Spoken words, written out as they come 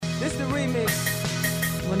It's the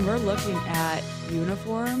remix. When we're looking at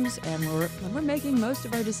uniforms and when we're making most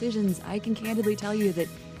of our decisions, I can candidly tell you that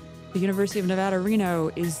the University of Nevada,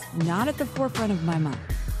 Reno is not at the forefront of my mind.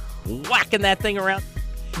 Whacking that thing around.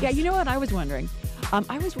 Yeah, you know what I was wondering?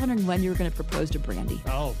 I was wondering when you were going to propose to Brandy.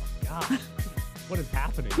 Oh, my God. What is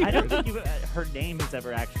happening? I don't think her name has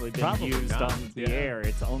ever actually been Probably used not. on the air.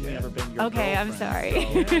 It's only ever been your Okay, I'm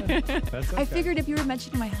girlfriend, sorry. so- That's okay. I figured if you were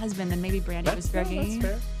mentioning my husband, then maybe Brandy was That's struggling.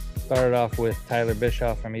 fair. Started off with Tyler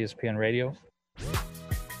Bischoff from ESPN Radio.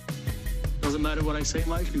 Doesn't matter what I say,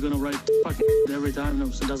 Mike. You're gonna write fucking every time. No,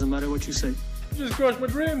 so it doesn't matter what you say. Just crushed my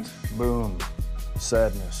dreams. Boom.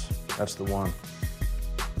 Sadness. That's the one.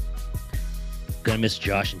 Gonna miss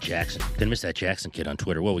Josh and Jackson. Gonna miss that Jackson kid on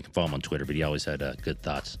Twitter. Well, we can follow him on Twitter, but he always had good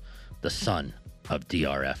thoughts. The son of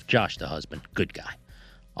DRF. Josh, the husband. Good guy.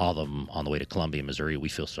 All of them on the way to Columbia, Missouri. We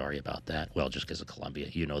feel sorry about that. Well, just because of Columbia.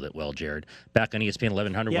 You know that well, Jared. Back on ESPN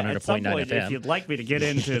 1100, Yeah, at some 100.9 point, FM. if you'd like me to get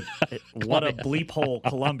into what a bleep hole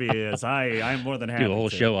Columbia is, I'm more than happy Do a whole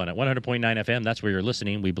to. show on it. 100.9 FM, that's where you're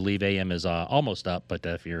listening. We believe AM is almost up, but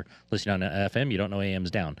if you're listening on FM, you don't know AM's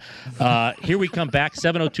down. Here we come back,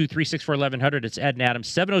 702-364-1100. It's Ed and Adam,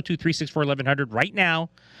 702-364-1100 right now.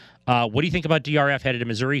 What do you think about DRF headed to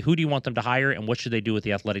Missouri? Who do you want them to hire, and what should they do with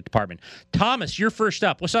the athletic department? Thomas, you're first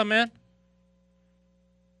up. What's up, man?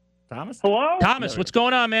 Thomas? Hello? Thomas, what's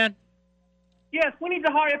going on, man? Yes, we need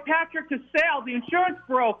to hire Patrick Cassell, the insurance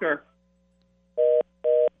broker.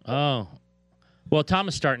 Oh. Well,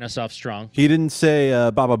 Thomas starting us off strong. He didn't say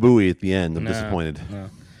Baba Booey at the end. I'm No, disappointed. no.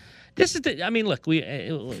 This is the, I mean, look,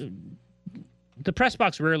 the press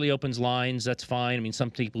box rarely opens lines. That's fine. I mean, some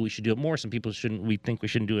people we should do it more. Some people shouldn't. We think we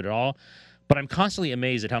shouldn't do it at all. But I'm constantly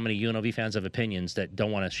amazed at how many UNLV fans have opinions that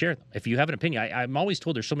don't want to share them. If you have an opinion, I'm always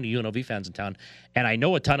told there's so many UNLV fans in town, and I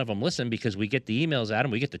know a ton of them listen because we get the emails at them,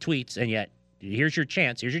 we get the tweets, and yet here's your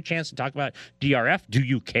chance. Here's your chance to talk about DRF. Do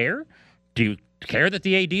you care? Do you care that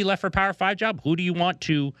the AD left for a Power 5 job? Who do you want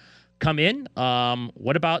to come in?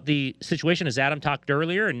 What about the situation, as Adam talked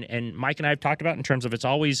earlier, and Mike and I have talked about in terms of it's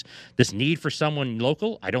always this need for someone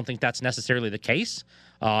local? I don't think that's necessarily the case.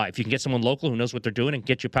 If you can get someone local who knows what they're doing and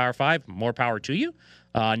get you Power 5, more power to you.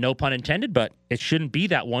 No pun intended, but it shouldn't be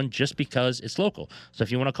that one just because it's local. So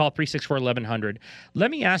if you want to call 364-1100, let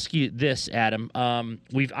me ask you this, Adam.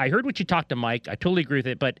 I heard what you talked to Mike. I totally agree with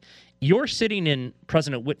it, but you're sitting in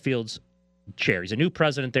President Whitfield's chair. He's a new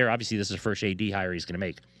president there. Obviously, this is the first AD hire he's going to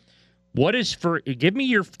make. Give me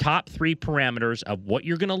your top 3 parameters of what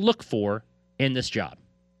you're going to look for in this job.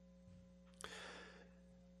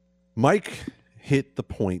 Mike hit the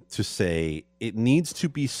point to say it needs to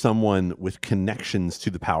be someone with connections to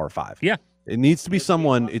the Power 5. Yeah. It needs to be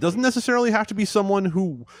someone, it doesn't necessarily have to be someone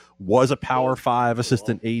who was a Power 5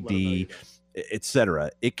 assistant AD, etc.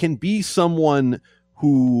 It can be someone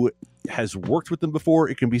who has worked with them before.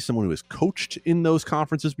 It can be someone who has coached in those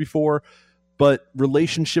conferences before. But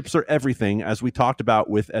relationships are everything, as we talked about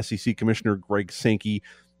with SEC Commissioner Greg Sankey,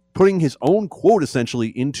 putting his own quote essentially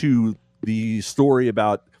into the story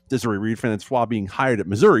about Desiree Reed-Francois being hired at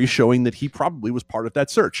Missouri, showing that he probably was part of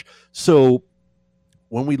that search. So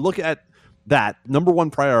when we look at that, number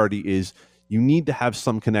one priority is you need to have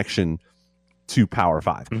some connection to Power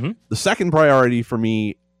 5. Mm-hmm. The second priority for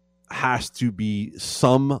me has to be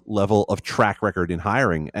some level of track record in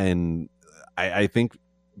hiring. And I think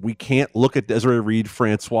we can't look at Desiree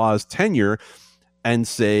Reed-Francois' tenure and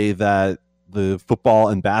say that the football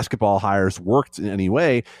and basketball hires worked in any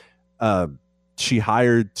way. She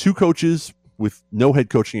hired 2 coaches with no head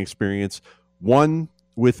coaching experience, one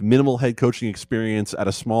with minimal head coaching experience at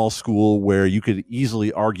a small school where you could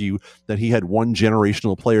easily argue that he had one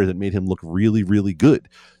generational player that made him look really, really good.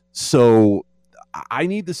 So I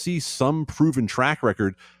need to see some proven track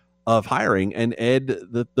record of hiring. And Ed,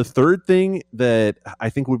 the third thing that I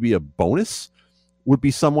think would be a bonus would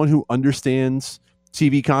be someone who understands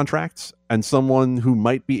TV contracts and someone who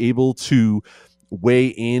might be able to weigh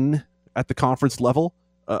in at the conference level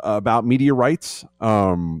about media rights.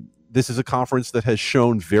 This is a conference that has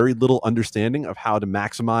shown very little understanding of how to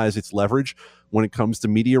maximize its leverage when it comes to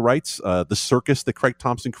media rights. The circus that Craig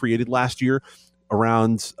Thompson created last year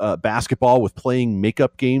around basketball with playing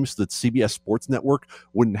makeup games that CBS Sports Network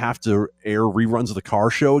wouldn't have to air reruns of the Car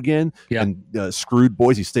Show again and screwed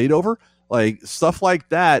Boise State over. Like stuff like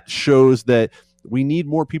that shows that we need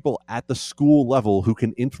more people at the school level who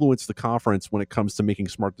can influence the conference when it comes to making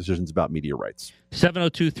smart decisions about media rights.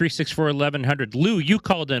 702-364-1100. Lou, you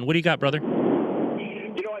called in. What do you got, brother? You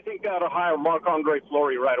know, I think I ought to hire Marc-Andre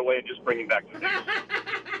Fleury right away and just bring him back to the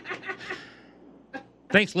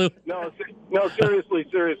Thanks, Lou. No,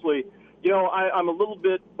 seriously. You know, I'm a little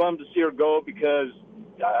bit bummed to see her go because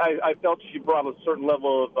I felt she brought a certain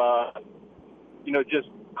level of, just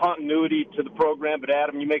continuity to the program. But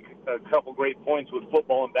Adam, you make a couple great points with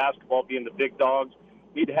football and basketball being the big dogs.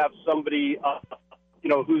 Need to have somebody,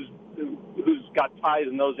 who's got ties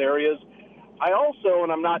in those areas. I also,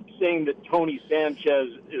 and I'm not saying that Tony Sanchez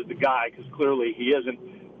is the guy, because clearly he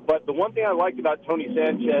isn't, but the one thing I liked about Tony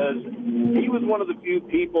Sanchez, he was one of the few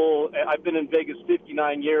people. I've been in Vegas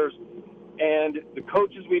 59 years, and the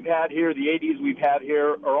coaches we've had here, the ADs we've had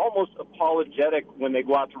here, are almost apologetic when they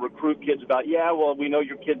go out to recruit kids about, we know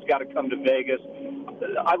your kid's got to come to Vegas.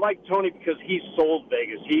 I like Tony because he sold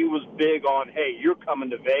Vegas. He was big on, hey, you're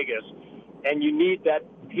coming to Vegas, and you need that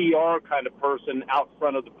PR kind of person out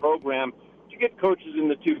front of the program to get coaches in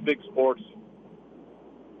the two big sports.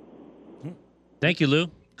 Thank you, Lou.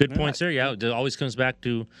 Good points there. Yeah, it always comes back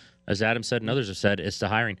to, as Adam said and others have said, it's the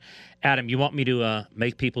hiring. Adam, you want me to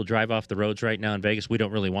make people drive off the roads right now in Vegas? We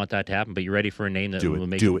don't really want that to happen, but you ready for a name that will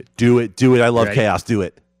make do it. I love chaos. Do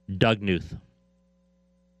it. Doug Knuth.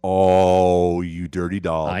 Oh, you dirty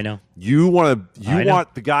dog! I know. You want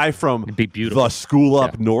the guy from the school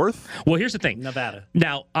up north? Well, here's the thing, Nevada.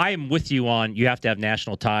 Now, I am with you on you have to have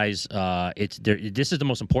national ties. This is the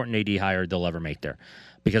most important AD hire they'll ever make there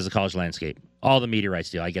because of the college landscape. All the media rights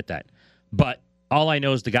deal, I get that. But all I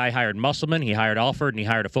know is the guy hired Musselman, he hired Alford, and he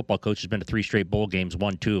hired a football coach who's been to 3 straight bowl games,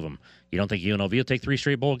 won 2 of them. You don't think UNLV will take 3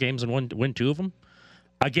 straight bowl games and win 2 of them?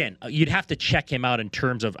 Again, you'd have to check him out in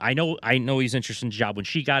terms of I know he's interested in the job when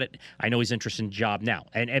she got it. I know he's interested in the job now.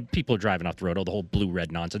 And people are driving off the road, the whole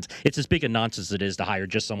blue-red nonsense. It's as big a nonsense as it is to hire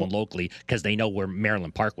just someone locally because they know where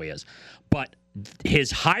Maryland Parkway is. But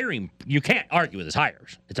his hiring, you can't argue with his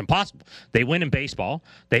hires. It's impossible. They win in baseball.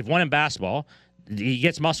 They've won in basketball. He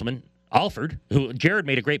gets Musselman. Alford, who Jared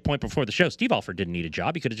made a great point before the show. Steve Alford didn't need a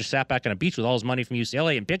job. He could have just sat back on a beach with all his money from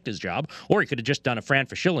UCLA and picked his job, or he could have just done a Fran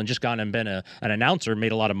Fraschilla and just gone and been an announcer,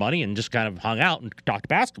 made a lot of money, and just kind of hung out and talked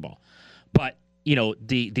basketball. But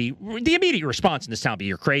the immediate response in this town be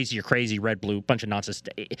you're crazy, red, blue, bunch of nonsense.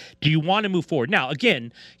 Do you want to move forward? Now,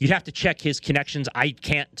 again, you'd have to check his connections. I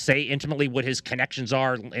can't say intimately what his connections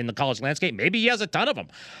are in the college landscape. Maybe he has a ton of them.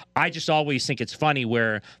 I just always think it's funny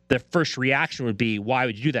where the first reaction would be, why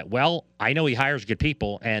would you do that? Well, I know he hires good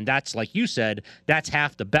people, and that's, like you said, that's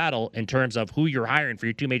half the battle in terms of who you're hiring for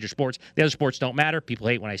your 2 major sports. The other sports don't matter. People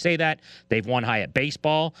hate when I say that. They've won high at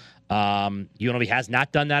baseball. UNLV has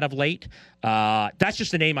not done that of late. That's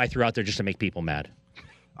just a name I threw out there just to make people mad.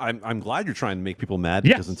 I'm glad you're trying to make people mad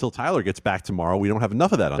because until Tyler gets back tomorrow, we don't have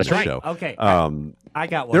enough of that on the show. Okay. I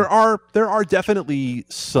got one. There are definitely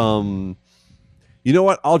some. You know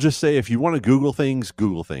what? I'll just say if you want to Google things,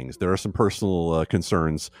 Google things. There are some personal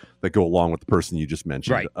concerns that go along with the person you just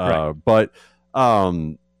mentioned. Right. But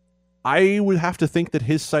I would have to think that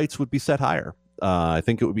his sights would be set higher. I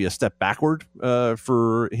think it would be a step backward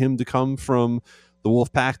for him to come from the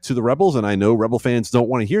Wolfpack to the Rebels, and I know Rebel fans don't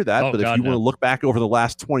want to hear that, but if you want to look back over the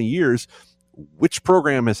last 20 years, which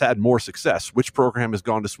program has had more success? Which program has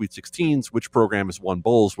gone to Sweet 16s? Which program has won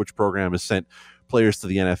bowls? Which program has sent players to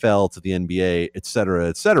the NFL, to the NBA, et cetera,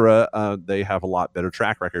 et cetera? They have a lot better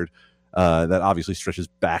track record that obviously stretches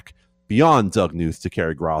back beyond Doug Knuth to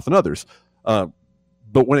Kerry Groth and others. But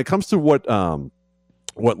when it comes to what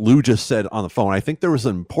Lou just said on the phone, I think there was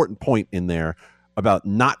an important point in there about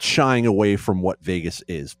not shying away from what Vegas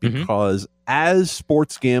is, because as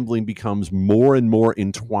sports gambling becomes more and more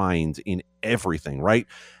entwined in everything, right?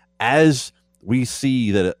 As we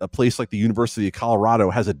see that a place like the University of Colorado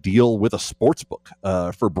has a deal with a sports book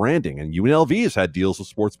for branding, and UNLV has had deals with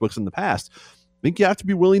sports books in the past, I think you have to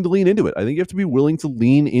be willing to lean into it. I think you have to be willing to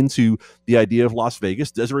lean into the idea of Las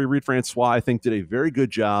Vegas. Desiree Reed-Francois, I think, did a very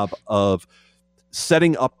good job of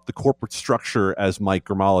setting up the corporate structure, as Mike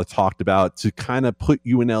Grimala talked about, to kind of put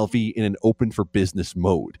UNLV in an open for business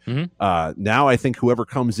mode. Now I think whoever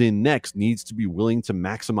comes in next needs to be willing to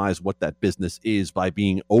maximize what that business is by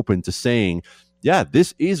being open to saying, yeah,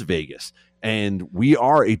 this is Vegas, and we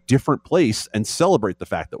are a different place, and celebrate the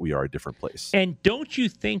fact that we are a different place. And don't you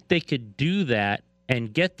think they could do that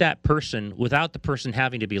and get that person without the person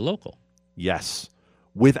having to be local? Yes,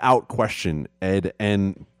 without question, Ed.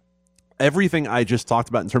 And everything I just talked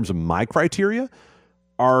about in terms of my criteria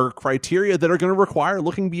are criteria that are going to require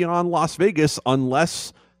looking beyond Las Vegas,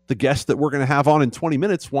 unless the guest that we're going to have on in 20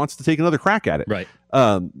 minutes wants to take another crack at it. Right.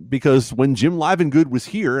 Because when Jim Livengood was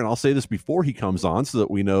here, and I'll say this before he comes on so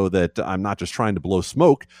that we know that I'm not just trying to blow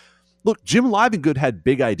smoke. Look, Jim Livengood had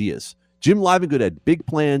big ideas. Jim Livengood had big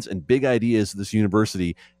plans and big ideas at this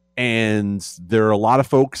university. And there are a lot of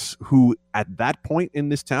folks who at that point in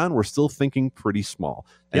this town were still thinking pretty small.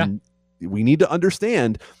 And we need to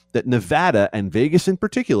understand that Nevada, and Vegas in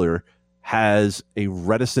particular, has a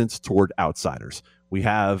reticence toward outsiders. We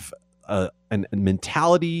have a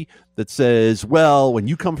mentality that says, well, when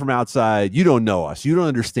you come from outside, you don't know us, you don't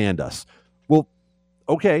understand us. Well,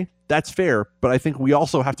 okay, that's fair, but I think we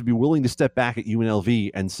also have to be willing to step back at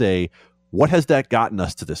UNLV and say, what has that gotten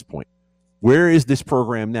us to this point? Where is this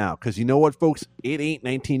program now? Because you know what, folks? It ain't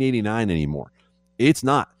 1989 anymore. It's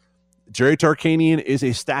not. Jerry Tarkanian is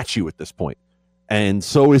a statue at this point, and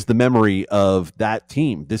so is the memory of that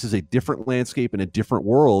team. This is a different landscape and a different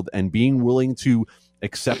world, and being willing to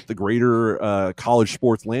accept the greater college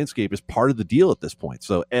sports landscape is part of the deal at this point.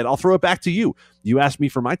 So, Ed, I'll throw it back to you. You asked me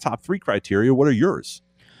for my top 3 criteria. What are yours?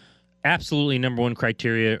 Absolutely, number one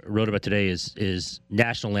criteria wrote about today is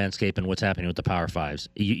national landscape and what's happening with the Power Fives.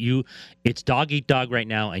 It's dog eat dog right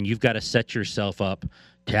now, and you've got to set yourself up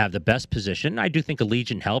to have the best position. I do think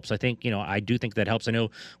Allegiant helps. I do think that helps. I know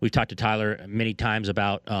we've talked to Tyler many times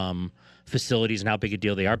about facilities and how big a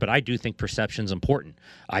deal they are, but I do think perception's important.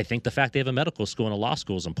 I think the fact they have a medical school and a law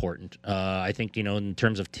school is important. I think, in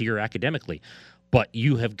terms of tier academically. But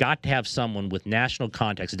you have got to have someone with national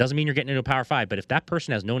context. It doesn't mean you're getting into a Power 5, but if that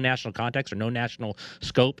person has no national context or no national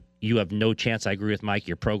scope, you have no chance. I agree with Mike.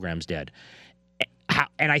 Your program's dead.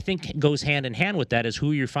 And I think it goes hand in hand with that is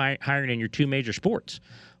who you're hiring in your 2 major sports.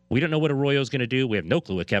 We don't know what Arroyo's going to do. We have no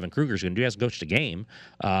clue what Kevin Kruger's going to do. He hasn't coached a game.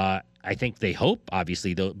 I think they hope,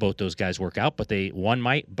 obviously, both those guys work out, but one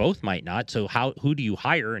might, both might not. So who do you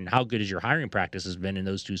hire, and how good has your hiring practice has been in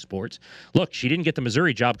those 2 sports? Look, she didn't get the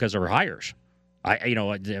Missouri job because of her hires. I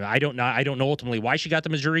don't know. I don't know ultimately why she got the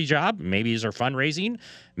Missouri job. Maybe it's her fundraising.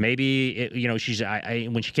 Maybe she's.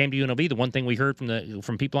 When she came to UNLV, the one thing we heard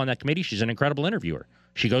from people on that committee, she's an incredible interviewer.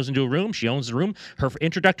 She goes into a room, she owns the room. Her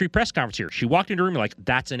introductory press conference here, she walked into a room like,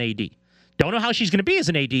 that's an AD. Don't know how she's going to be as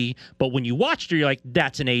an AD, but when you watched her, you're like,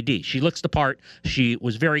 that's an AD. She looks the part. She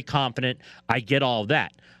was very confident. I get all of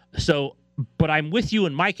that. So, but I'm with you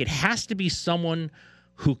and Mike. It has to be someone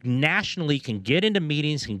who nationally can get into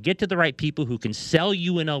meetings, can get to the right people, who can sell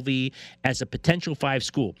UNLV as a potential 5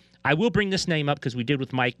 school. I will bring this name up because we did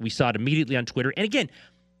with Mike. We saw it immediately on Twitter. And again,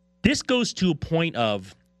 this goes to a point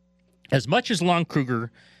of, as much as Lon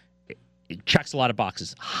Kruger checks a lot of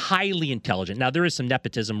boxes, highly intelligent. Now, there is some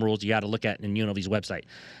nepotism rules you got to look at in UNLV's website.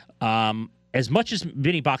 As much as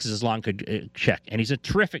many boxes as Lon could check, and he's a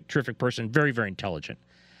terrific, terrific person, very, very intelligent.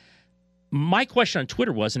 My question on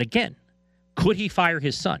Twitter was, and again, could he fire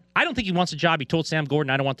his son? I don't think he wants a job. He told Sam Gordon,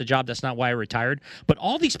 I don't want the job. That's not why I retired. But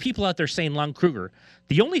all these people out there saying Lon Kruger,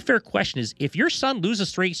 the only fair question is, if your son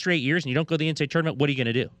loses 3 straight years and you don't go to the NCAA tournament, what are you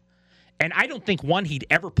going to do? And I don't think, one, he'd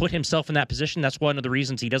ever put himself in that position. That's one of the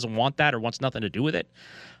reasons he doesn't want that or wants nothing to do with it.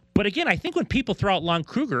 But again, I think when people throw out Lon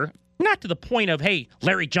Kruger, not to the point of, hey,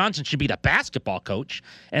 Larry Johnson should be the basketball coach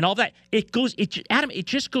and all that. It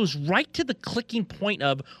just goes right to the clicking point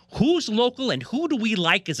of who's local and who do we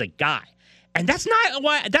like as a guy. And that's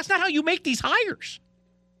not how you make these hires.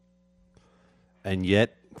 And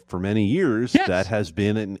yet, for many years, yes, that has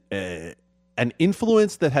been an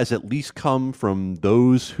influence that has at least come from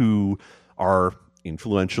those who are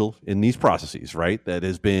influential in these processes, right? That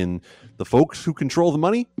has been the folks who control the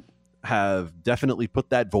money have definitely put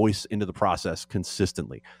that voice into the process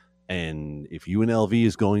consistently. And if UNLV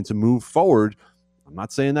is going to move forward, I'm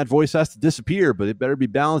not saying that voice has to disappear, but it better be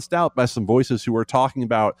balanced out by some voices who are talking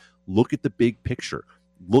about, look at the big picture.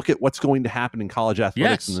 Look at what's going to happen in college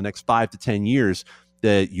athletics in the next 5 to 10 years,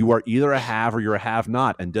 that you are either a have or you're a have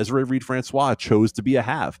not. And Desiree Reed-Francois chose to be a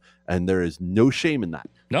have. And there is no shame in that.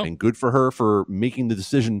 No. And good for her for making the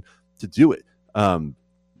decision to do it.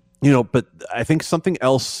 But I think something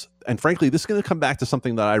else, and frankly, this is going to come back to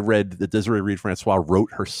something that I read that Desiree Reed-Francois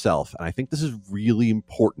wrote herself. And I think this is really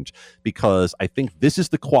important because I think this is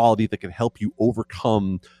the quality that can help you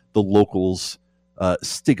overcome the locals'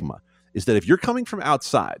 stigma, is that if you're coming from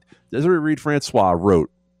outside, Desiree Reed-Francois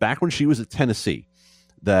wrote back when she was at Tennessee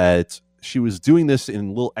that she was doing this in a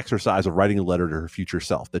little exercise of writing a letter to her future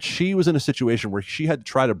self, that she was in a situation where she had to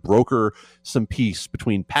try to broker some peace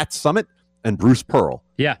between Pat Summitt and Bruce Pearl.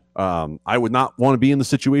 Yeah. I would not want to be in the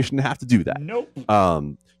situation to have to do that. Nope.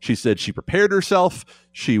 She said she prepared herself.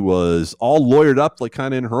 She was all lawyered up, like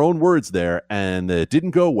kind of in her own words there, and it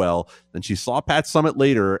didn't go well. Then she saw Pat Summitt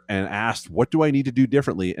later and asked, what do I need to do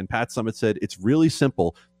differently? And Pat Summitt said, it's really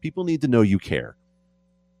simple. People need to know you care.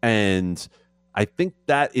 And I think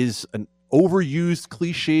that is an overused,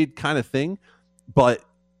 cliched kind of thing. But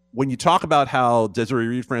when you talk about how Desiree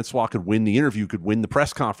Reed-Francois could win the interview, could win the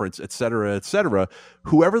press conference, et cetera,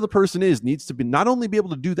 whoever the person is needs to be not only be able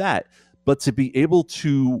to do that, but to be able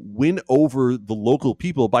to win over the local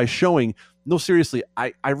people by showing, no, seriously,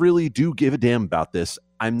 I really do give a damn about this.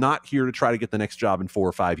 I'm not here to try to get the next job in 4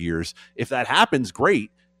 or 5 years. If that happens, great.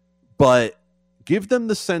 But give them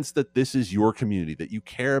the sense that this is your community, that you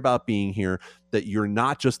care about being here, that you're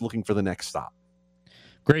not just looking for the next stop.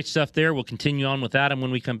 Great stuff there. We'll continue on with Adam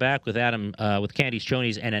when we come back with Adam with Candy's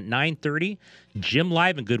Chonies. And at 9:30, Jim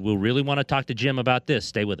Livengood. We'll really want to talk to Jim about this.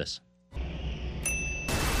 Stay with us.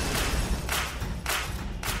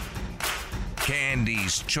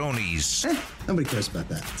 Candy's Chonies. Nobody cares about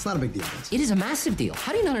that. It's not a big deal, guys. It is a massive deal.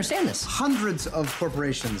 How do you not understand this? Hundreds of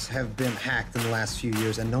corporations have been hacked in the last few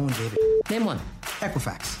years, and no one gave a Name one.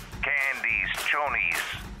 Equifax. Candy's Chonies.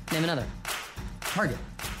 Name another. Target.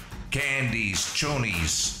 Candy's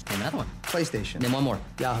Chonies. Name another one. PlayStation. Name one more.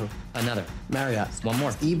 Yahoo. Another. Marriott. One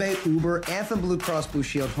more. eBay, Uber, Anthem Blue Cross Blue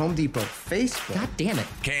Shield, Home Depot, Facebook. God damn it.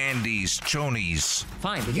 Candy's Chonies.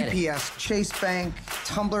 Fine, we get it. UPS, Chase Bank,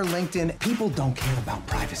 Tumblr, LinkedIn. People don't care about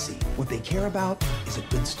privacy. What they care about is a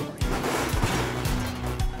good story.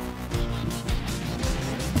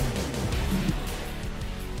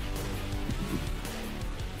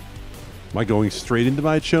 Am I going straight into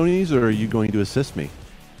my chonies, or are you going to assist me?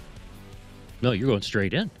 No, you're going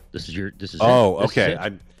straight in. This is your. This is. Oh, it. This okay. is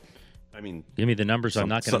it. I mean, give me the numbers. I'm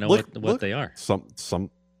not going to know what they are.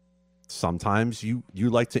 Sometimes you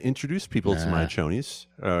like to introduce people to my chonies.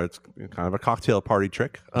 It's kind of a cocktail party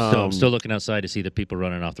trick. I'm still looking outside to see the people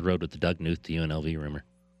running off the road with the Doug Knuth, the UNLV rumor.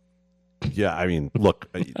 Yeah, I mean, look,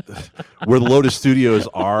 where the Lotus Studios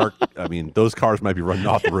are, I mean, those cars might be running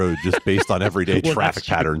off the road just based on everyday traffic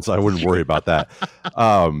patterns. I wouldn't worry about that.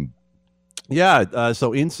 So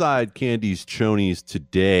inside Candy's Chonies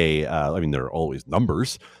today, I mean, there are always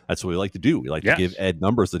numbers. That's what we like to do. We like to give Ed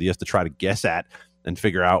numbers that he has to try to guess at and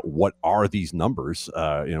figure out what are these numbers.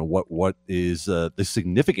 What is the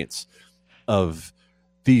significance of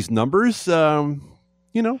these numbers?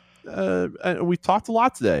 We've talked a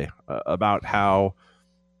lot today about how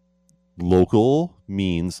local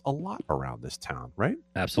means a lot around this town, right?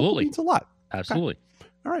 Absolutely. Local means a lot. Absolutely.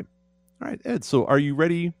 Okay. All right, Ed. So are you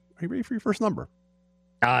ready? Are you ready for your first number?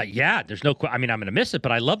 Yeah, there's no I mean, I'm going to miss it,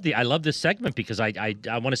 but I love this segment because I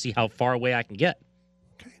want to see how far away I can get.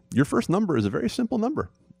 Okay. Your first number is a very simple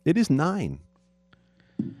number. It is 9.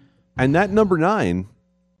 And that number 9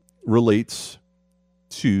 relates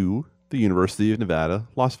to the University of Nevada,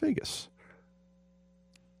 Las Vegas.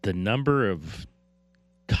 The number of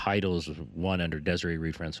titles won under Desiree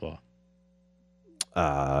Reed-Francois.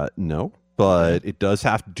 No, but it does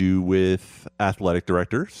have to do with athletic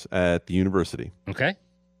directors at the university. Okay.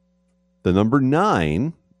 The number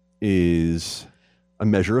 9 is a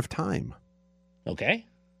measure of time. Okay.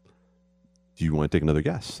 Do you want to take another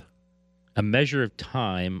guess? A measure of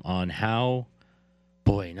time on how,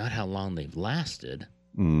 not how long they've lasted.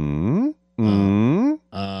 Number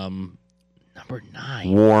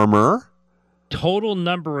 9. Warmer. Total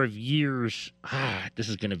number of years. This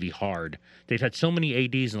is going to be hard. They've had so many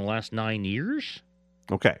ADs in the last 9 years.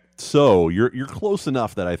 Okay, so you're close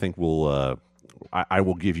enough that I think I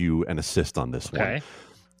will give you an assist on this one.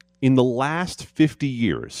 In the last 50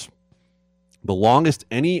 years, the longest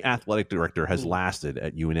any athletic director has lasted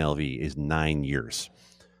at UNLV is 9 years,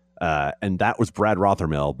 and that was Brad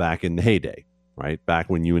Rothermel back in the heyday. Right back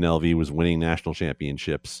when UNLV was winning national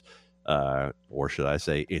championships, or should I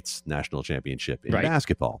say its national championship in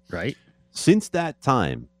basketball. Right. Since that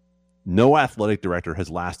time, no athletic director has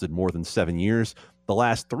lasted more than 7 years. The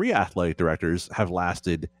last 3 athletic directors have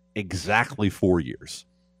lasted exactly 4 years.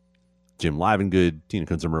 Jim Livengood, Tina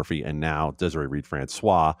Kunzer-Murphy, and now Desiree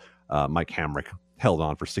Reed-Francois. Mike Hamrick held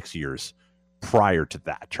on for 6 years prior to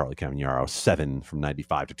that. Charlie Cavagnaro, 7 from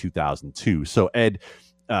 95 to 2002. So, Ed,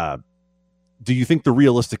 do you think the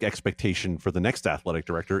realistic expectation for the next athletic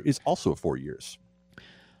director is also 4 years?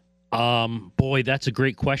 That's a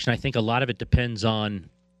great question. I think a lot of it depends on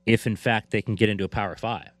if, in fact, they can get into a Power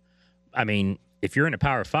 5. I mean, if you're in a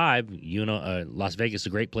Power 5, Las Vegas is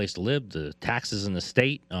a great place to live. The taxes in the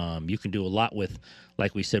state, you can do a lot with,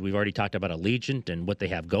 like we said, we've already talked about Allegiant and what they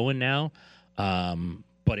have going now.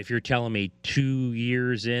 But if you're telling me 2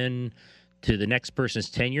 years in to the next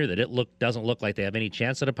person's tenure that doesn't look like they have any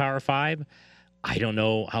chance at a Power 5, I don't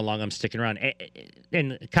know how long I'm sticking around.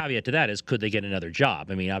 And caveat to that is, could they get another job?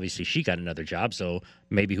 I mean, obviously she got another job, so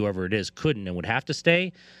maybe whoever it is couldn't and would have to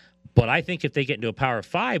stay. But I think if they get into a Power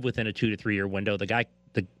 5 within a 2 to 3 year window, the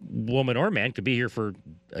woman or man could be here for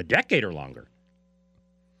a decade or longer.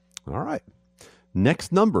 All right.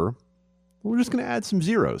 Next number, we're just going to add some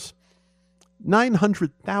zeros.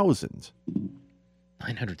 900,000.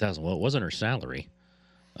 900,000. Well, it wasn't her salary.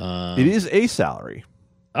 It is a salary.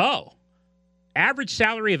 Oh. Average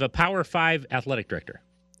salary of a Power 5 athletic director.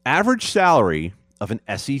 Average salary of an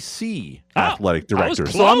SEC athletic director.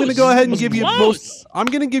 was So I'm going to close. go ahead and Was give you close. most. I'm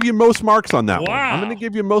going to give you most marks on that one. Wow. I'm going to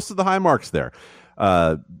give you most of the high marks there.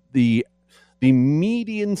 The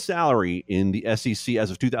median salary in the SEC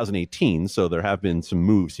as of 2018, so there have been some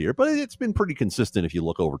moves here, but it's been pretty consistent if you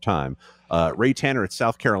look over time. Ray Tanner at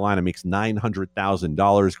South Carolina makes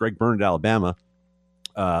 $900,000. Greg Byrne at Alabama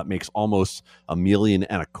makes almost $1.25 million.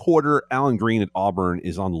 Alan Green at Auburn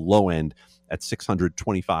is on the low end at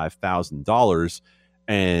 $625,000.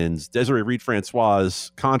 And Desiree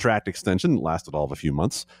Reed-Francois' contract extension, lasted all of a few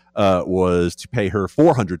months, was to pay her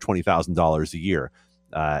 $420,000 a year.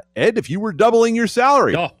 Ed, if you were doubling your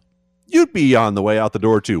salary, you'd be on the way out the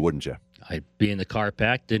door too, wouldn't you? I'd be in the car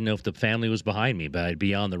packed. Didn't know if the family was behind me, but I'd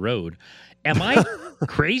be on the road. Am I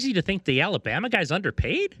crazy to think the Alabama guy's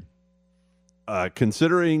underpaid?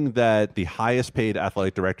 Considering that the highest paid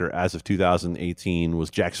athletic director as of 2018 was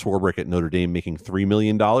Jack Swarbrick at Notre Dame, making $3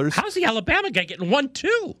 million. How's the Alabama guy getting one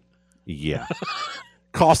too? Yeah.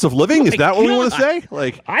 Cost of living? Is that what we want to say?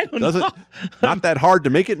 Like, I don't know. Not that hard to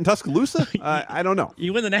make it in Tuscaloosa? I don't know.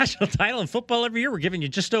 You win the national title in football every year. We're giving you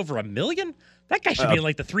just over $1 million. That guy should be in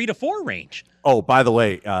like the 3 to 4 range. Oh, by the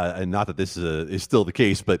way, and not that this is still the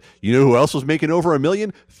case, but you know who else was making over $1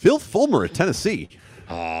 million? Phil Fulmer at Tennessee.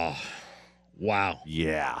 Oh, wow.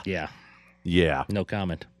 Yeah. Yeah. No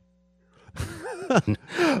comment.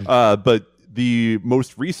 But the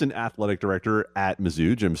most recent athletic director at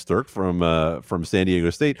Mizzou, Jim Sturck from San Diego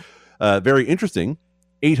State, very interesting,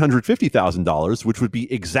 $850,000, which would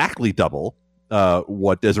be exactly double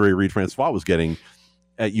what Desiree Reed-Francois was getting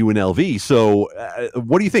at UNLV. So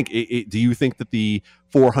what do you think? Do you think that the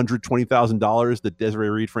 $420,000 that Desiree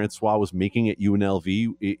Reed-Francois was making at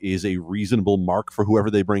UNLV is a reasonable mark for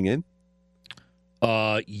whoever they bring in?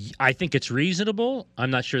 I think it's reasonable.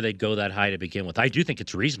 I'm not sure they'd go that high to begin with. I do think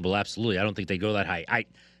it's reasonable, absolutely. I don't think they go that high.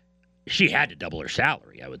 She had to double her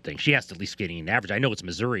salary, I would think. She has to at least get an average. I know it's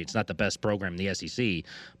Missouri. It's not the best program in the SEC,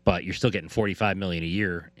 but you're still getting $45 million a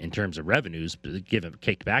year in terms of revenues. Give it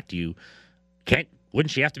kicked back to you.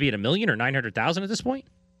 Wouldn't she have to be at $1 million or $900,000 at this point?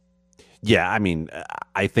 Yeah, I mean,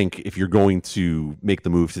 I think if you're going to make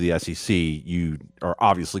the move to the SEC, you are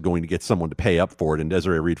obviously going to get someone to pay up for it. And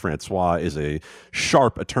Desiree Reed-Francois is a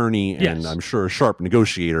sharp attorney and I'm sure a sharp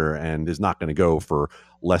negotiator and is not going to go for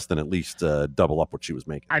less than at least double up what she was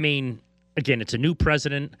making. I mean, again, it's a new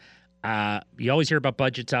president. You always hear about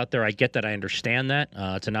budgets out there. I get that. I understand that.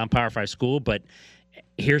 It's a non-Power 5 school. But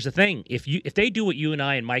here's the thing. If they do what you and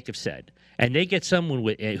I and Mike have said, and they get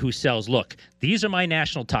someone who sells, look, these are my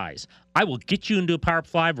national ties. I will get you into a Power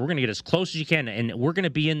 5. We're going to get as close as you can, and we're going to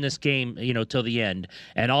be in this game, till the end,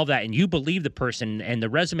 and all that. And you believe the person, and the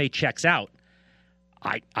resume checks out.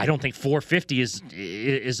 I don't think 450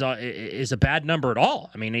 is a bad number at all.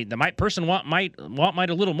 I mean, the person might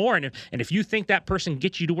a little more, and if you think that person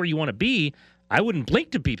gets you to where you want to be, I wouldn't blink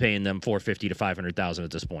to be paying them 450 to 500,000 at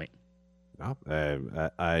this point.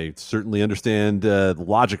 I certainly understand the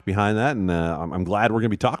logic behind that, and I'm glad we're going to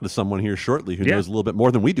be talking to someone here shortly who knows a little bit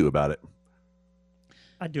more than we do about it.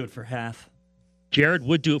 I'd do it for half. Jared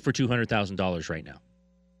would do it for $200,000 right now.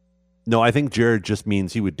 No, I think Jared just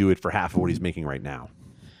means he would do it for half of what he's making right now.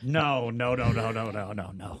 No. No,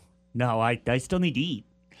 I still need to eat.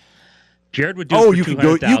 Jared would do it for you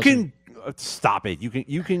 $200,000. can go. You can stop it.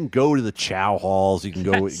 You can go to the chow halls. You can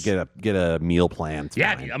go get a meal plan. It's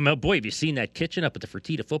fine. Boy, have you seen that kitchen up at the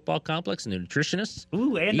Fertitta Football Complex and the nutritionists?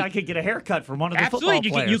 Ooh, and I could get a haircut from one of the absolutely.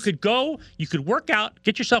 football players. You could go. You could work out,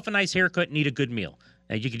 get yourself a nice haircut, and eat a good meal.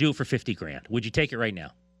 And you could do it for $50,000. Would you take it right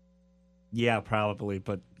now? Yeah, probably.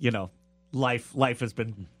 But life has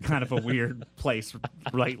been kind of a weird place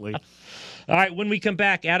lately. All right, when we come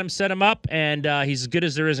back, Adam set him up, and he's as good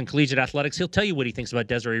as there is in collegiate athletics. He'll tell you what he thinks about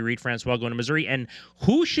Desiree Reed-Francois going to Missouri and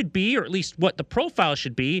who should be, or at least what the profile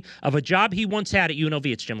should be, of a job he once had at UNLV.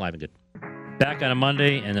 It's Jim Livengood. Back on a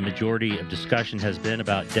Monday, and the majority of discussion has been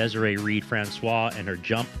about Desiree Reed-Francois and her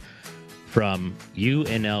jump from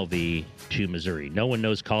UNLV to Missouri. No one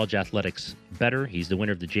knows college athletics better. He's the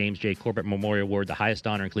winner of the James J. Corbett Memorial Award, the highest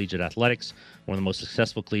honor in collegiate athletics, one of the most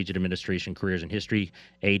successful collegiate administration careers in history,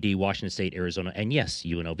 AD, Washington State, Arizona, and yes,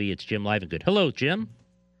 UNLV. It's Jim Livengood. Hello, Jim.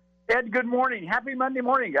 Ed, good morning. Happy Monday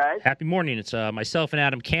morning, guys. Happy morning. It's myself and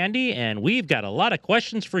Adam Candy, and we've got a lot of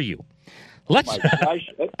questions for you. That's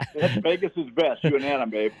Vegas's best, you and Adam,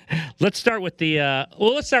 babe. Let's start with the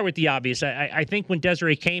obvious. I think when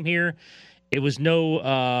Desiree came here, it was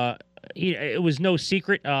no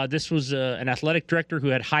secret. This was an athletic director who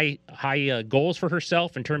had high goals for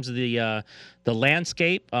herself in terms of the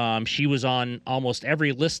landscape. She was on almost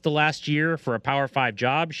every list the last year for a Power 5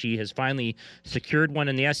 job. She has finally secured one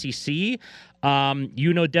in the SEC.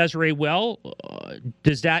 You know Desiree well.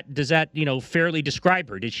 Does that fairly describe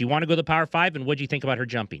her? Did she want to go to the Power 5, and what do you think about her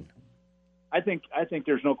jumping? I think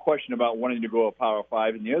there's no question about wanting to go a Power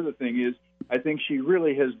 5. And the other thing is, I think she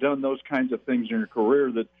really has done those kinds of things in her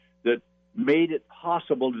career that made it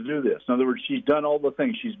possible to do this. In other words, she's done all the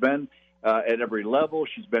things. She's been at every level.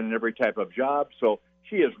 She's been in every type of job. So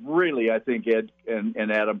she is really, I think, Ed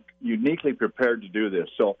and Adam, uniquely prepared to do this.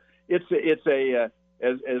 So it's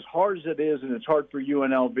as hard as it is, and it's hard for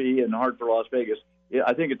UNLV and hard for Las Vegas.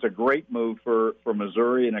 I think it's a great move for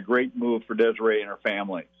Missouri and a great move for Desiree and her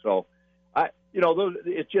family. So,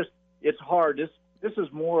 it's hard. This is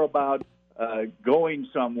more about going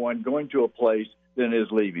to a place than is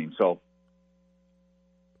leaving. So,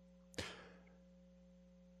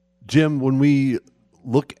 Jim, when we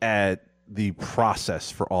look at the process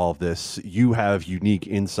for all of this, you have unique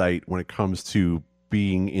insight when it comes to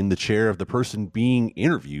being in the chair of the person being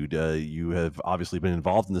interviewed. You have obviously been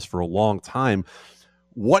involved in this for a long time.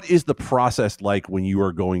 What is the process like when you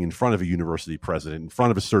are going in front of a university president, in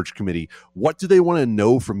front of a search committee? What do they want to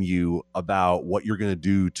know from you about what you're going to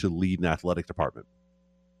do to lead an athletic department?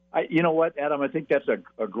 You know what, Adam? I think that's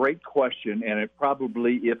a great question, and it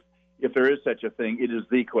probably, if there is such a thing, it is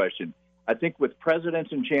the question. I think with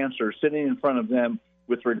presidents and chancellors sitting in front of them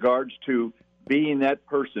with regards to being that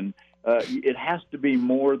person, it has to be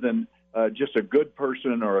more than just a good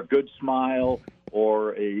person or a good smile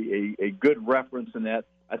or a good reference in that.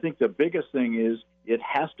 I think the biggest thing is it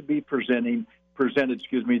has to be presented,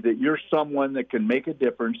 that you're someone that can make a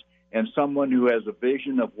difference and someone who has a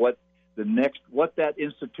vision of what that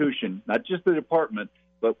institution, not just the department,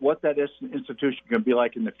 but what that institution can be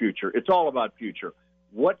like in the future. It's all about future.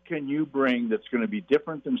 What can you bring that's going to be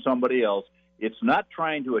different than somebody else? It's not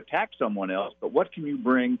trying to attack someone else, but what can you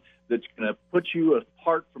bring that's going to put you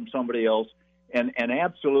apart from somebody else and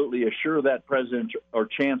absolutely assure that president or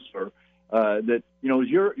chancellor that,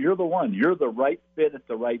 you're the one. You're the right fit at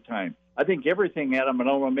the right time. I think everything, Adam, and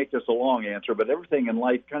I don't want to make this a long answer, but everything in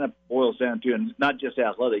life kind of boils down to, and not just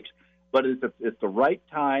athletics, but is it the right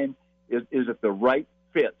time? Is it the right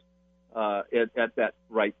fit at that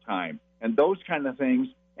right time? And those kind of things,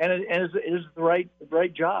 and it is the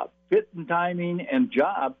right job. Fit and timing and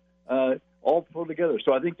job all pulled together.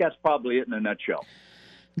 So I think that's probably it in a nutshell.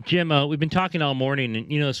 Jim, we've been talking all morning, and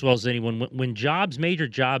you know as well as anyone, when major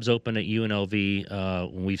jobs open at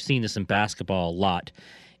UNLV, we've seen this in basketball a lot,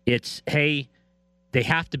 it's, hey, they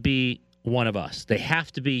have to be one of us. They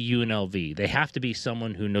have to be UNLV. They have to be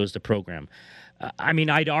someone who knows the program.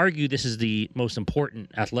 I'd argue this is the most important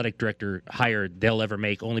athletic director hire they'll ever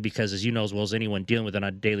make, only because, as you know as well as anyone dealing with it on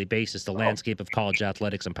a daily basis, the landscape of college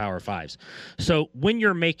athletics and Power Fives. So when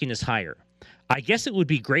you're making this hire, I guess it would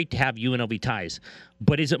be great to have UNLV ties,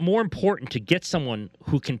 but is it more important to get someone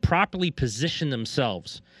who can properly position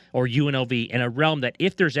themselves or UNLV in a realm that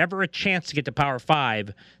if there's ever a chance to get to Power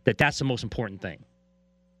 5, that's the most important thing?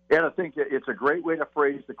 And I think it's a great way to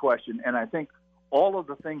phrase the question, and I think all of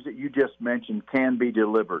the things that you just mentioned can be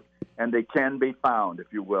delivered, and they can be found, if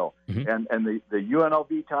you will. Mm-hmm. And the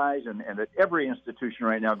UNLV ties and at every institution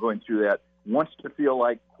right now going through that wants to feel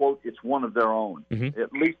like, quote, it's one of their own. Mm-hmm.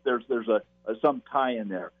 At least there's some tie in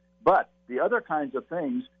there. But the other kinds of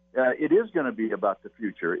things, it is going to be about the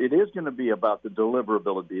future. It is going to be about the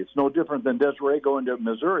deliverability. It's no different than Desiree going to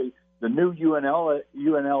Missouri. The new UNLV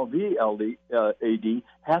AD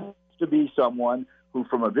has to be someone who,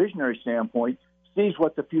 from a visionary standpoint, sees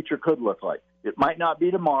what the future could look like. It might not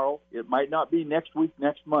be tomorrow. It might not be next week,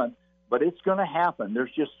 next month, but it's going to happen.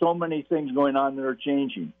 There's just so many things going on that are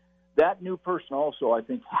changing. That new person also, I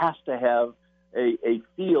think, has to have a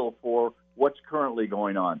feel for what's currently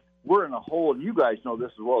going on. We're in a whole, and you guys know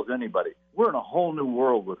this as well as anybody, we're in a whole new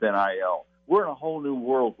world with NIL. We're in a whole new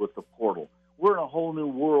world with the portal. We're in a whole new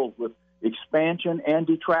world with expansion and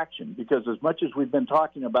detraction, because as much as we've been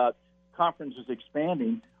talking about conferences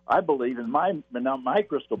expanding, I believe in my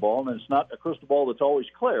crystal ball, and it's not a crystal ball that's always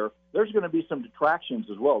clear, there's going to be some detractions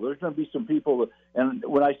as well. There's going to be some people, and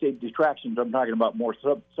when I say detractions, I'm talking about more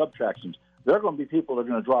subtractions. There are going to be people that are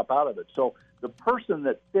going to drop out of it. So the person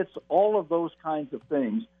that fits all of those kinds of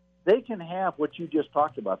things, they can have what you just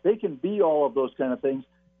talked about. They can be all of those kind of things.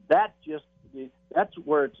 That's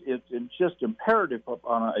where it's just imperative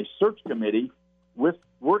on a search committee with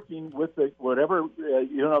working with whatever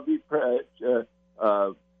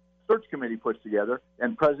search committee puts together,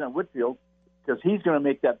 and President Whitfield, because he's going to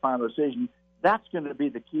make that final decision. That's going to be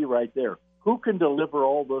the key right there. Who can deliver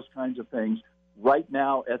all those kinds of things right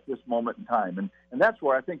now at this moment in time? And that's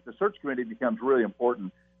where I think the search committee becomes really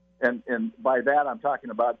important. And by that, I'm talking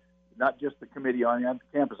about not just the committee on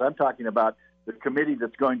campus. I'm talking about the committee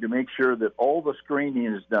that's going to make sure that all the screening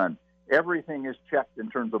is done. Everything is checked in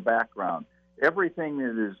terms of background. Everything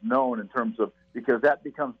that is known in terms of, because that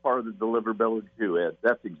becomes part of the deliverability too, Ed.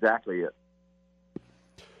 That's exactly it.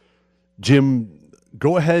 Jim,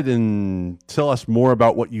 go ahead and tell us more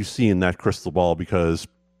about what you see in that crystal ball, because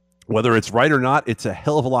whether it's right or not, it's a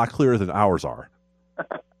hell of a lot clearer than ours are.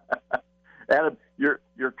 Adam, you're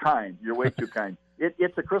kind. You're way too kind.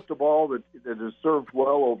 It's a crystal ball that has served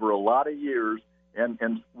well over a lot of years,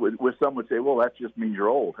 and with some would say, well, that just means you're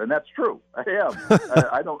old, and that's true. I am.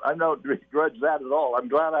 I don't begrudge that at all. I'm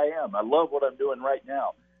glad I am. I love what I'm doing right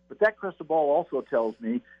now. But that crystal ball also tells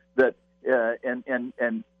me that,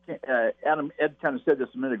 Adam, Ed kind of said this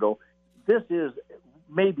a minute ago, this is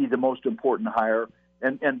maybe the most important hire,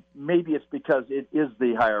 and maybe it's because it is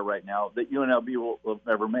the hire right now that UNLV will have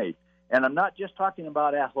ever made. And I'm not just talking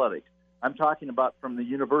about athletics. I'm talking about from the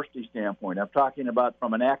university standpoint. I'm talking about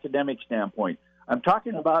from an academic standpoint. I'm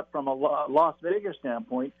talking about from a Las Vegas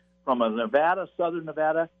standpoint, from a Nevada, Southern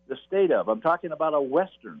Nevada, the state of. I'm talking about a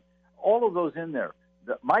Western. All of those in there.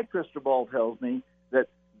 My crystal ball tells me that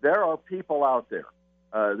there are people out there.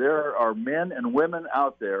 There are men and women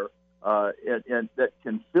out there and that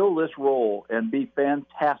can fill this role and be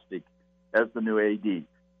fantastic as the new AD.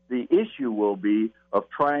 The issue will be of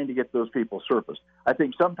trying to get those people surfaced. I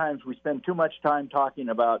think sometimes we spend too much time talking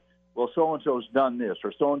about, well, so-and-so's done this,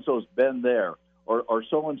 or so-and-so's been there, or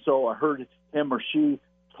so-and-so, I heard him or she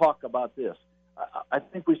talk about this. I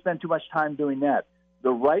think we spend too much time doing that.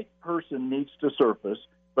 The right person needs to surface,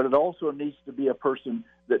 but it also needs to be a person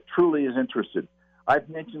that truly is interested. I've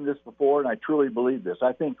mentioned this before, and I truly believe this.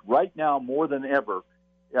 I think right now, more than ever,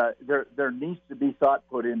 there needs to be thought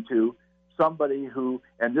put into somebody who,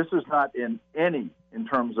 and this is not in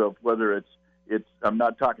terms of whether it's I'm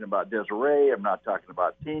not talking about Desiree, I'm not talking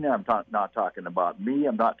about Tina, I'm not talking about me,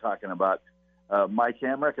 I'm not talking about Mike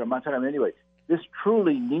Hamrick, I'm not talking about anyway. This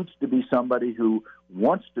truly needs to be somebody who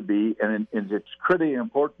wants to be, and it's critically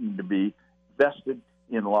important to be vested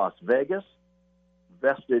in Las Vegas,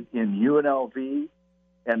 vested in UNLV,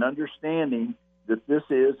 and understanding that this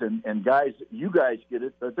is, and guys, you guys get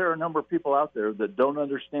it, but there are a number of people out there that don't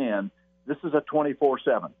understand this is a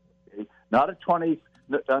 24/7, okay? Not a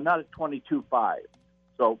 22/5.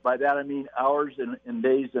 So by that I mean hours and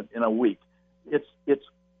days in a week. It's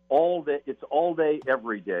all day. It's all day,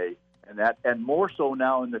 every day, and more so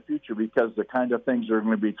now in the future because the kind of things that are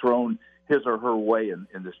going to be thrown his or her way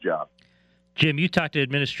in this job. Jim, you talk to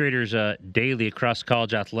administrators daily across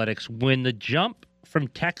college athletics. When the jump from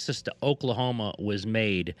Texas to Oklahoma was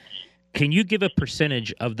made, can you give a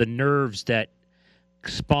percentage of the nerves that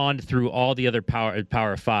spawned through all the other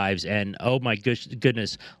Power Fives, and oh my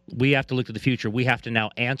goodness, we have to look to the future. We have to now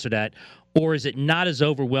answer that. Or is it not as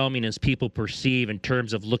overwhelming as people perceive in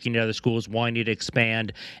terms of looking at other schools, wanting to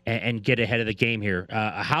expand and get ahead of the game here?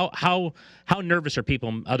 How nervous are people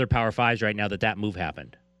in other Power Fives right now that move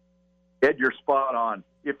happened? Ed, you're spot on.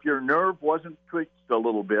 If your nerve wasn't twitched a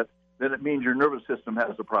little bit, then it means your nervous system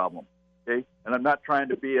has a problem. Okay, and I'm not trying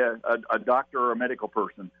to be a doctor or a medical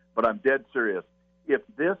person, but I'm dead serious. If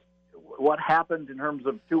what happened in terms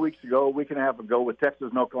of 2 weeks ago, a week and a half ago with Texas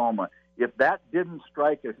and Oklahoma, if that didn't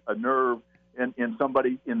strike a nerve in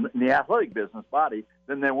somebody in the athletic business body,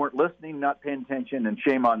 then they weren't listening, not paying attention, and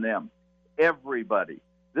shame on them. Everybody.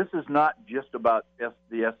 This is not just about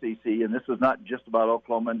the SEC, and this is not just about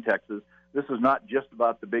Oklahoma and Texas. This is not just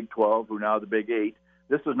about the Big 12, who now the Big 8.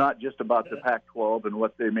 This is not just about the Pac-12 and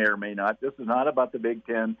what they may or may not. This is not about the Big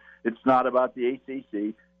 10. It's not about the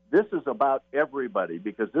ACC. This is about everybody,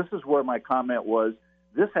 because this is where my comment was.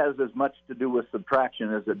 This has as much to do with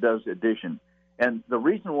subtraction as it does addition. And the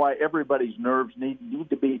reason why everybody's nerves need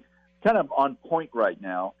to be kind of on point right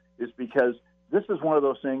now is because this is one of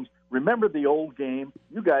those things. Remember the old game?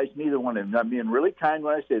 You guys, neither one of them, I'm being really kind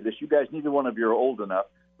when I say this, you guys, neither one of you are old enough,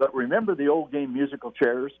 but remember the old game musical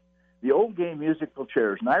chairs? The old game musical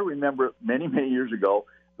chairs, and I remember many, many years ago,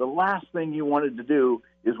 the last thing you wanted to do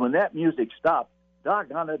is when that music stopped,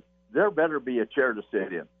 doggone it, there better be a chair to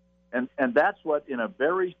sit in. And that's what, in a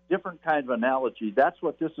very different kind of analogy, that's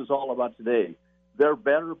what this is all about today. There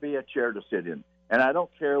better be a chair to sit in. And I don't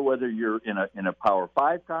care whether you're in a Power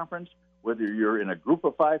 5 conference, whether you're in a Group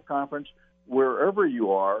of 5 conference, wherever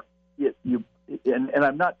you are, and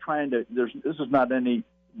I'm not trying to, this is not any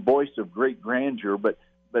voice of great grandeur, but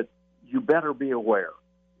you better be aware.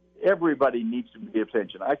 Everybody needs to be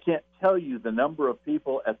attention. I can't tell you the number of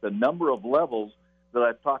people at the number of levels that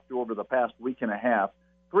I've talked to over the past week and a half,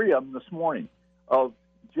 3 of them this morning, of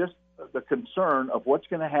just the concern of what's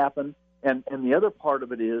going to happen. And the other part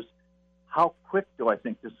of it is, how quick do I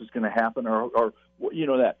think this is going to happen, or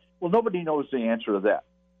that? Well, nobody knows the answer to that.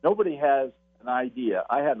 Nobody has an idea.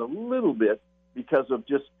 I had a little bit because of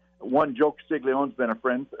just one. Joe Castiglione's been a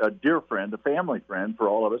friend, a dear friend, a family friend for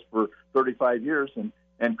all of us for 35 years,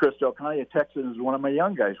 and Chris Del Conte, Texas, is one of my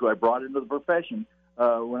young guys who I brought into the profession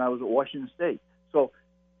when I was at Washington State. So,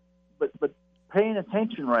 but paying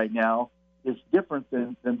attention right now is different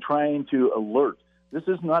than trying to alert. This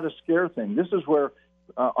is not a scare thing. This is where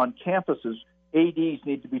on campuses, ADs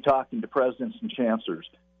need to be talking to presidents and chancellors.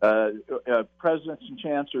 Presidents and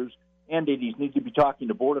chancellors and ADs need to be talking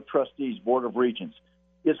to Board of Trustees, Board of Regents.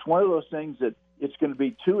 It's one of those things that it's going to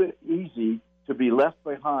be too easy to be left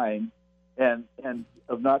behind and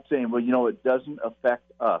of not saying, well, it doesn't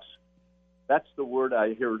affect us. That's the word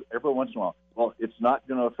I hear every once in a while. Well, it's not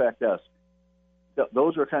going to affect us.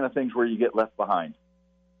 Those are kind of things where you get left behind.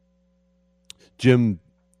 Jim,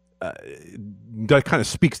 that kind of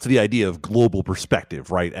speaks to the idea of global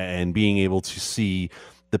perspective, right? And being able to see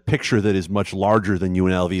the picture that is much larger than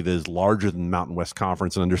UNLV, that is larger than Mountain West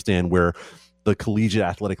Conference, and understand where the collegiate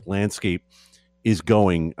athletic landscape is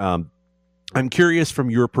going. I'm curious from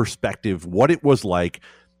your perspective what it was like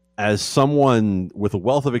as someone with a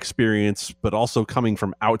wealth of experience, but also coming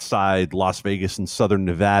from outside Las Vegas and Southern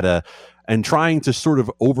Nevada, and trying to sort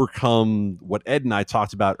of overcome what Ed and I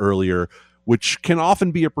talked about earlier, which can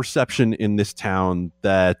often be a perception in this town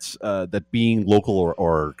that being local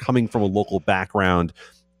or coming from a local background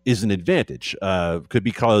is an advantage.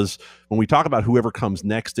 Because when we talk about whoever comes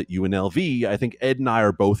next at UNLV, I think Ed and I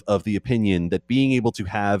are both of the opinion that being able to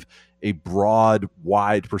have a broad,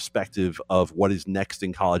 wide perspective of what is next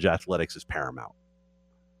in college athletics is paramount.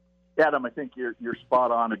 Adam, I think you're spot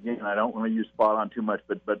on. Again, I don't want to use spot on too much,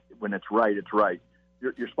 but when it's right, it's right.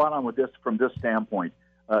 You're spot on with this from this standpoint.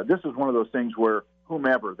 This is one of those things where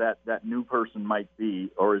whomever that new person might be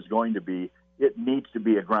or is going to be, it needs to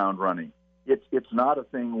be a ground running. It's not a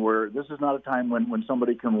thing where this is not a time when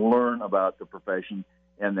somebody can learn about the profession,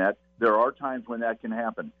 and that there are times when that can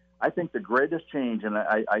happen. I think the greatest change, and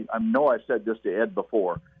I know I've said this to Ed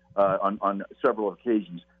before on several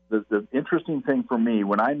occasions, the interesting thing for me,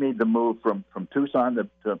 when I made the move from Tucson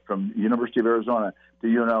from University of Arizona to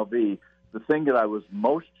UNLV, the thing that I was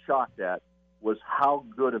most shocked at was how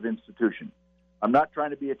good of institution. I'm not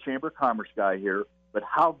trying to be a Chamber of Commerce guy here, but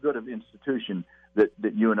how good of institution that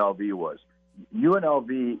UNLV was.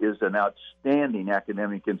 UNLV is an outstanding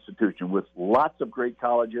academic institution with lots of great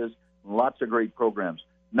colleges, lots of great programs.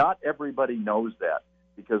 Not everybody knows that,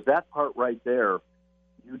 because that part right there,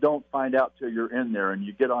 you don't find out till you're in there and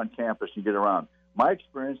you get on campus, you get around. My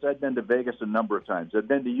experience, I've been to Vegas a number of times. I've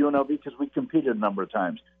been to UNLV because we competed a number of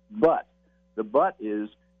times. But the but is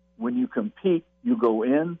when you compete, you go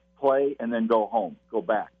in, play, and then go home, go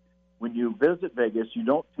back. When you visit Vegas, you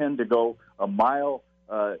don't tend to go a mile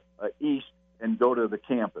east and go to the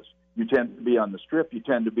campus. You tend to be on the Strip. You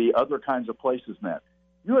tend to be other kinds of places than that.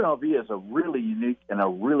 UNLV is a really unique and a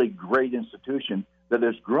really great institution that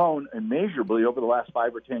has grown immeasurably over the last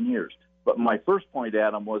 5 or 10 years. But my first point,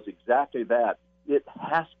 Adam, was exactly that. It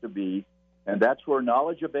has to be, and that's where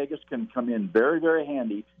knowledge of Vegas can come in very, very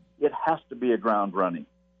handy, it has to be a ground running.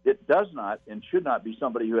 It does not and should not be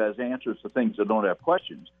somebody who has answers to things that don't have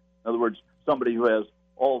questions. In other words, somebody who has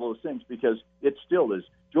all those things, because it still is.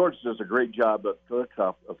 George does a great job of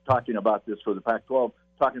talking about this for the Pac-12,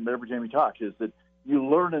 talking about every time he talks, is that you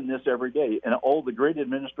learn in this every day. And all the great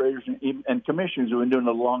administrators and commissioners who have been doing it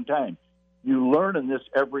a long time, you learn in this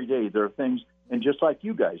every day. There are things, and just like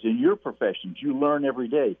you guys, in your professions, you learn every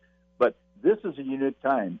day. But this is a unique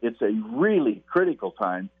time. It's a really critical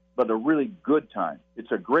time, but a really good time.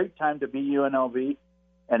 It's a great time to be UNLV,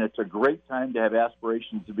 and it's a great time to have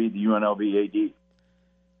aspirations to be the UNLV AD.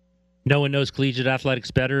 No one knows collegiate athletics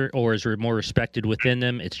better or is more respected within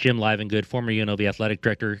them. It's Jim Livengood, former UNLV athletic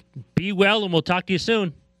director. Be well, and we'll talk to you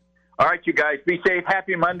soon. All right, you guys. Be safe.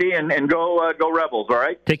 Happy Monday, and go Rebels, all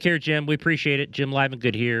right? Take care, Jim. We appreciate it. Jim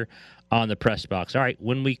Livengood here on the Press Box. All right,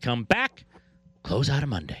 when we come back, close out of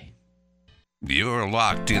Monday. You're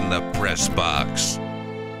locked in the Press Box.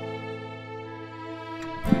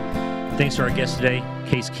 Thanks to our guests today,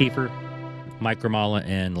 Case Kiefer, Mike Grimala,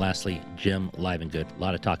 and lastly, Jim Livengood. A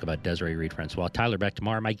lot of talk about Desiree Reed-Francois. Tyler back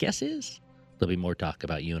tomorrow. My guess is there'll be more talk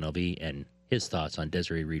about UNLV and his thoughts on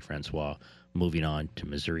Desiree Reed-Francois moving on to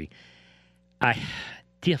Missouri.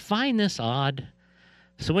 Do you find this odd?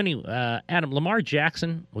 So Adam, Lamar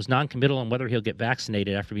Jackson was non-committal on whether he'll get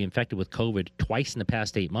vaccinated after being infected with COVID twice in the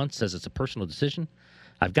past 8 months, says it's a personal decision.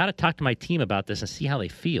 I've got to talk to my team about this and see how they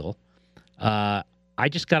feel. I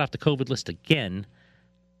just got off the COVID list again.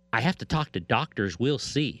 I have to talk to doctors. We'll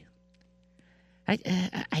see.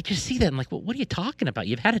 I just see that. I'm like, well, what are you talking about?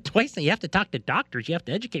 You've had it twice now. You have to talk to doctors. You have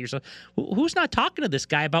to educate yourself. Who's not talking to this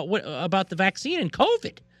guy about the vaccine and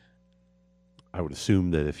COVID? I would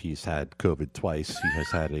assume that if he's had COVID twice, he has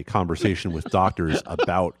had a conversation with doctors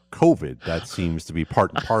about COVID. That seems to be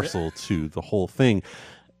part and parcel to the whole thing.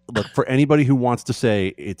 Look, for anybody who wants to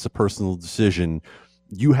say it's a personal decision,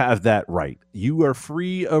 you have that right. You are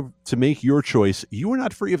free to make your choice. You are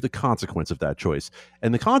not free of the consequence of that choice.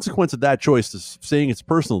 And the consequence of that choice is saying it's a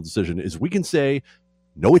personal decision is we can say,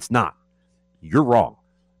 no, it's not. You're wrong,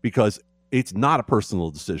 because it's not a personal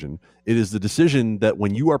decision. It is the decision that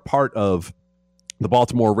when you are part of the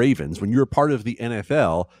Baltimore Ravens, when you're part of the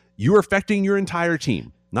NFL, you're affecting your entire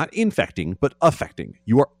team. Not infecting, but affecting.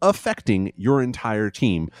 You are affecting your entire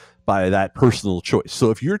team by that personal choice. So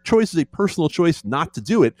if your choice is a personal choice not to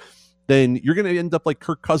do it, then you're going to end up like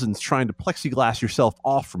Kirk Cousins trying to plexiglass yourself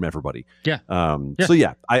off from everybody. Yeah. So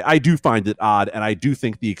yeah, I do find it odd, and I do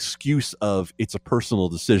think the excuse of it's a personal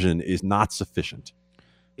decision is not sufficient.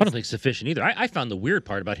 I don't think it's sufficient either. I found the weird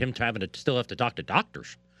part about him having to still have to talk to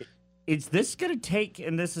doctors. Is this going to take,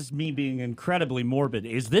 and this is me being incredibly morbid,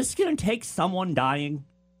 is this going to take someone dying?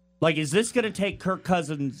 Like, is this going to take Kirk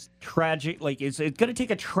Cousins' tragic, like, is it going to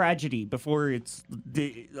take a tragedy before it's,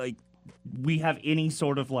 like, we have any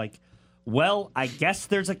sort of, like, well, I guess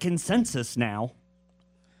there's a consensus now?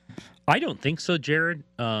 I don't think so, Jared,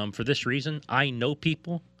 for this reason. I know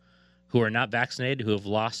people who are not vaccinated who have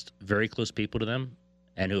lost very close people to them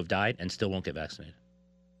and who have died and still won't get vaccinated.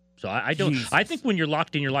 So I don't. Jesus. I think when you're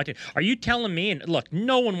locked in, you're locked in. Are you telling me? And look,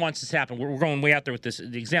 no one wants this to happen. We're going way out there with this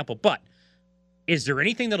the example. But is there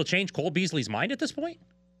anything that'll change Cole Beasley's mind at this point?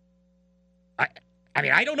 I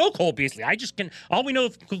mean, I don't know Cole Beasley. I just can. All we know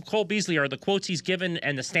of Cole Beasley are the quotes he's given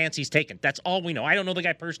and the stance he's taken. That's all we know. I don't know the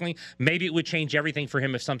guy personally. Maybe it would change everything for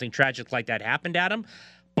him if something tragic like that happened at him.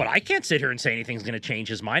 But I can't sit here and say anything's going to change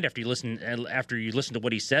his mind after you listen to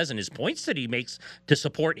what he says and his points that he makes to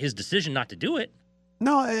support his decision not to do it.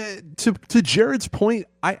 No, to Jared's point,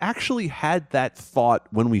 I actually had that thought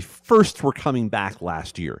when we first were coming back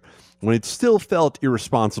last year, when it still felt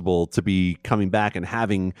irresponsible to be coming back and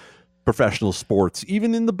having professional sports,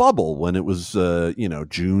 even in the bubble when it was,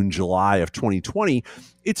 June, July of 2020,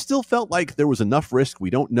 it still felt like there was enough risk. We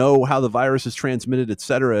don't know how the virus is transmitted, et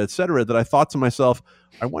cetera, that I thought to myself,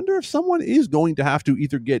 I wonder if someone is going to have to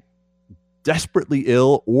either get desperately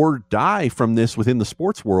ill or die from this within the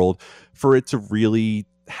sports world for it to really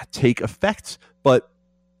take effect. But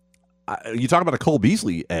you talk about a Cole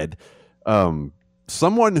Beasley, Ed,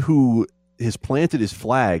 someone who has planted his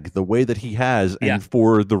flag the way that he has and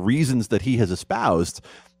for the reasons that he has espoused,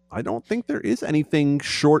 I don't think there is anything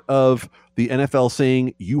short of the NFL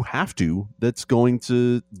saying you have to that's going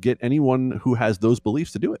to get anyone who has those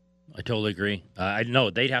beliefs to do it. I totally agree. I know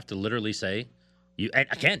they'd have to literally say, and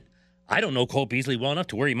again, I don't know Cole Beasley well enough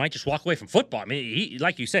to where he might just walk away from football. I mean, he,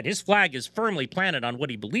 like you said, his flag is firmly planted on what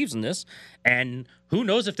he believes in this. And who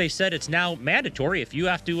knows if they said it's now mandatory if you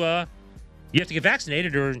have to get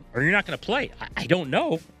vaccinated or you're not going to play. I don't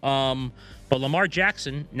know. But Lamar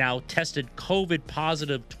Jackson now tested COVID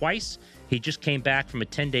positive twice. He just came back from a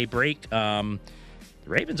 10-day break. The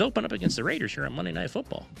Ravens open up against the Raiders here on Monday Night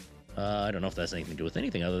Football. I don't know if that's anything to do with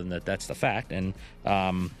anything other than that's the fact. And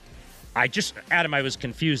Adam, I was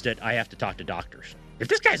confused that I have to talk to doctors. If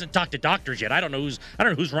this guy hasn't talked to doctors yet, I don't know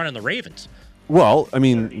who's running the Ravens. Well, I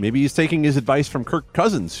mean, maybe he's taking his advice from Kirk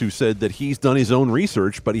Cousins, who said that he's done his own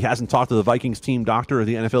research, but he hasn't talked to the Vikings team doctor or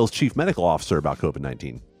the NFL's chief medical officer about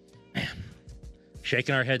COVID-19. Man,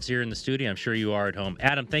 shaking our heads here in the studio. I'm sure you are at home.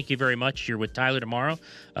 Adam, thank you very much. You're with Tyler tomorrow.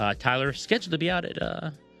 Tyler scheduled to be out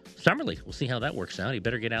at Summer League. We'll see how that works out. He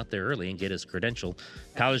better get out there early and get his credential.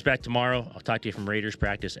 Tyler's back tomorrow. I'll talk to you from Raiders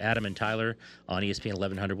practice. Adam and Tyler on ESPN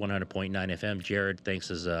 1100, 100.9 FM. Jared,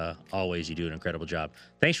 thanks as always. You do an incredible job.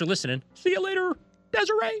 Thanks for listening. See you later,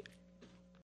 Desiree.